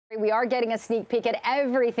We are getting a sneak peek at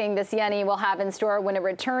everything the CNE will have in store when it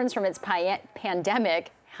returns from its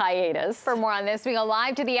pandemic hiatus. For more on this, we go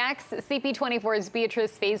live to the X. CP24's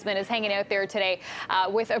Beatrice Faisman is hanging out there today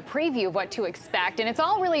with a preview of what to expect. And it's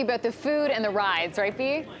all really about the food and the rides, right,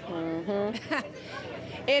 Bea? Mm-hmm.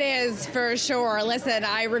 It is, for sure. Listen,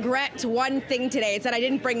 I regret one thing today. It's that I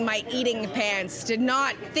didn't bring my eating pants. Did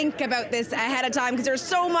not think about this ahead of time because there's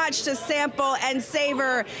so much to sample and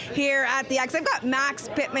savor here at the X. I've got Max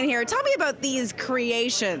Pittman here. Tell me about these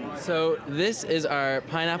creations. So this is our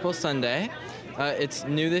pineapple sundae. It's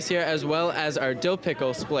new this year, as well as our dill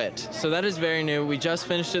pickle split. So that is very new. We just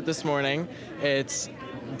finished it this morning. It's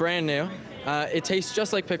brand new. It tastes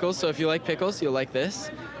just like pickles, so if you like pickles, you'll like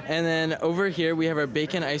this. And then over here we have our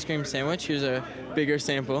bacon ice cream sandwich. Here's a bigger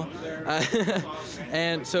sample.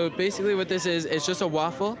 And so basically what this is, it's just a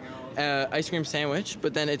waffle ice cream sandwich,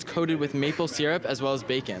 but then it's coated with maple syrup as well as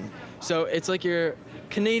bacon. So it's like your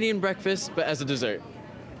Canadian breakfast, but as a dessert.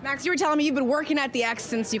 Max, you were telling me you've been working at the X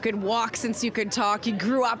since you could walk, since you could talk. You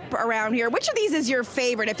grew up around here. Which of these is your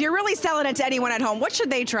favorite? If you're really selling it to anyone at home, what should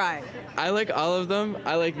they try? I like all of them.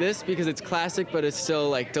 I like this because it's classic, but it's still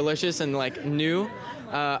like delicious and like new.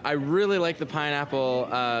 I really like the pineapple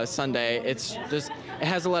sundae. It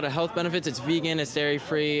has a lot of health benefits. It's vegan, it's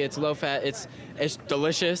dairy-free, it's low-fat, it's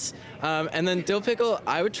delicious. And then dill pickle,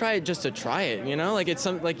 I would try it just to try it, you know? Like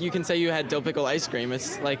like you can say you had dill pickle ice cream.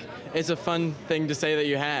 It's a fun thing to say that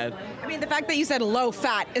you had. I mean, the fact that you said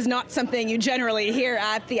low-fat is not something you generally hear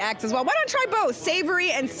at the X as well. Why don't try both,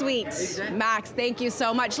 savory and sweet? Exactly. Max, thank you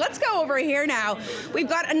so much. Let's go over here now. We've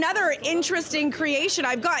got another interesting creation.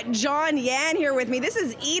 I've got John Yan here with me. This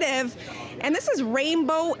is Edith, and this is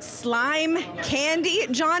rainbow slime candy.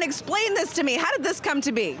 John, explain this to me. How did this come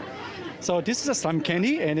to be? So this is a slime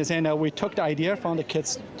candy, and we took the idea from the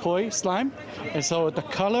kids' toy slime, and so the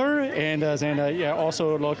color and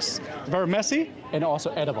also looks very messy and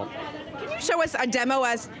also edible. Can you show us a demo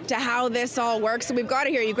as to how this all works? So we've got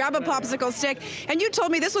it here. You grab a popsicle stick, and you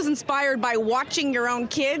told me this was inspired by watching your own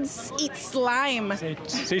kids eat slime.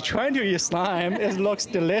 They trying to eat slime. It looks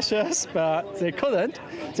delicious, but they couldn't.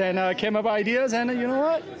 Then came up with ideas, and you know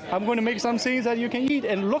what? I'm going to make some things that you can eat,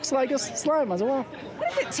 and looks like a slime as well. What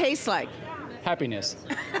does it taste like? Happiness.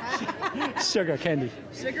 Sugar candy.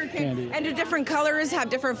 Sugar candy. And do different colors have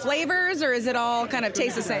different flavors, or is it all kind of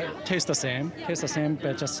taste the same? Taste the same. Taste the same,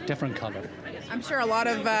 but just different color. I'm sure a lot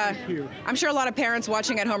of parents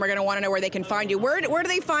watching at home are going to want to know where they can find you. Where do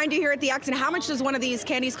they find you here at the X, and how much does one of these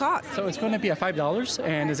candies cost? So it's going to be $5,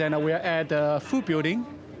 and then we're at the food building,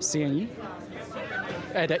 CNE,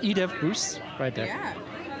 at the Edith booth right there. Yeah.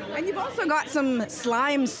 And you've also got some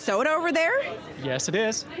slime soda over there? Yes, it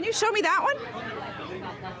is. Can you show me that one?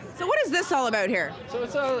 So what is this all about here?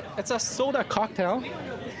 So it's a soda cocktail.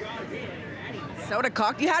 Soda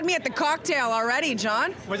cocktail? You had me at the cocktail already,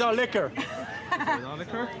 John. Without liquor. Without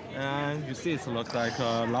liquor. And you see it looks like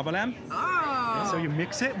a lava lamp. Oh. So you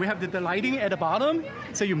mix it. We have the lighting at the bottom.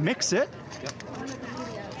 So you mix it. Yep.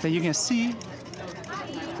 So you can see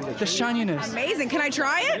the shininess. Amazing. Can I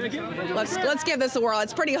try it? Let's give this a whirl.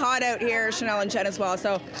 It's pretty hot out here, Chanel and Jen as well,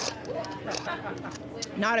 so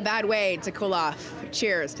not a bad way to cool off.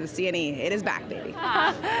 Cheers to the CNE. It is back, baby.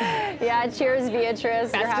 Yeah, cheers,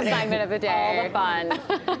 Beatrice. Best assignment of the day. All the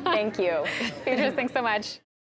fun. Thank you. Beatrice, thanks so much.